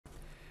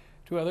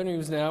To other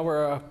news now,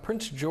 where a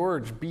Prince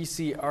George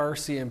BC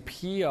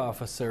RCMP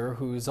officer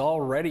who's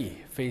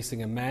already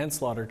facing a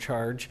manslaughter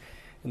charge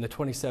in the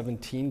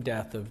 2017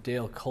 death of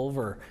Dale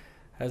Culver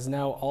has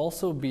now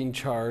also been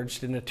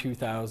charged in a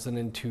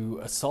 2002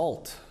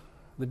 assault.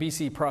 The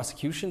BC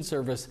Prosecution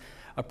Service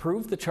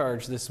approved the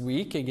charge this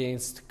week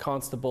against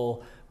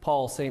Constable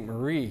Paul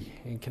Ste-Marie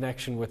in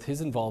connection with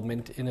his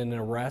involvement in an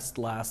arrest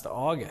last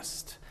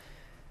August.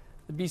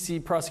 The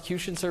BC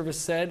Prosecution Service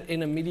said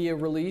in a media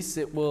release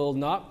it will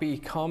not be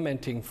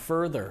commenting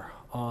further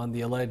on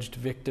the alleged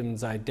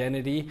victim's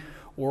identity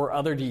or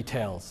other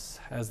details,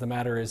 as the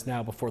matter is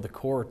now before the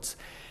courts.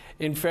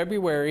 In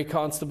February,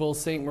 Constable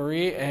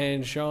Ste-Marie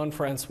and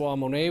Jean-Francois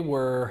Monet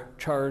were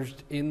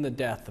charged in the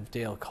death of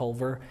Dale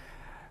Culver.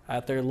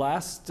 At their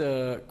last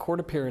court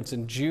appearance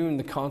in June,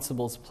 the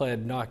constables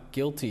pled not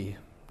guilty.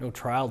 No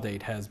trial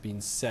date has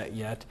been set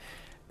yet,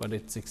 but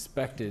it's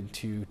expected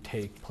to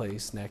take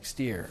place next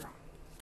year.